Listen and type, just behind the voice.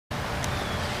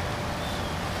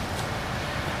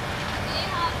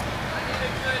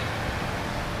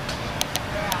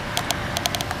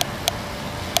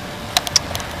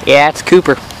Yeah, it's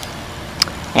Cooper.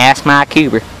 Ask my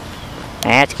Cooper.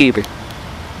 That's Cooper.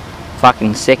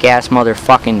 Fucking sick ass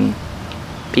motherfucking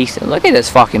piece of, look at this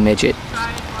fucking midget.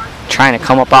 Trying to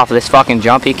come up off of this fucking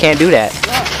jump. He can't do that.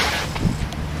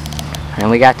 And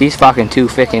we got these fucking two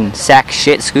fucking sack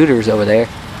shit scooters over there.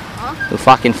 Who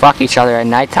fucking fuck each other at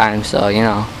nighttime, so you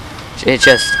know. It's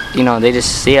just, you know, they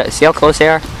just see how close they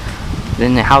are,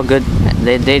 then how good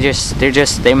they're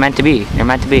meant to be. They're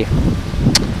meant to be.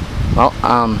 Well,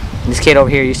 this kid over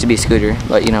here used to be Scooter,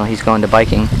 but you know he's going to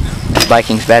biking.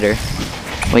 Biking's better.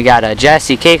 We got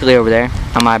Jesse Cakeley over there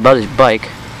on my brother's bike.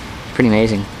 Pretty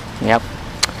amazing. Yep.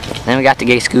 Then we got the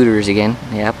gay scooters again.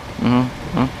 Yep.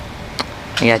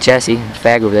 We got Jesse,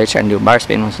 fag over there, trying to do a bar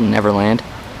spin with Neverland.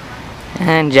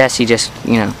 And Jesse just,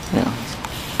 you know.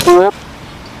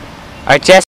 Alright, Jesse.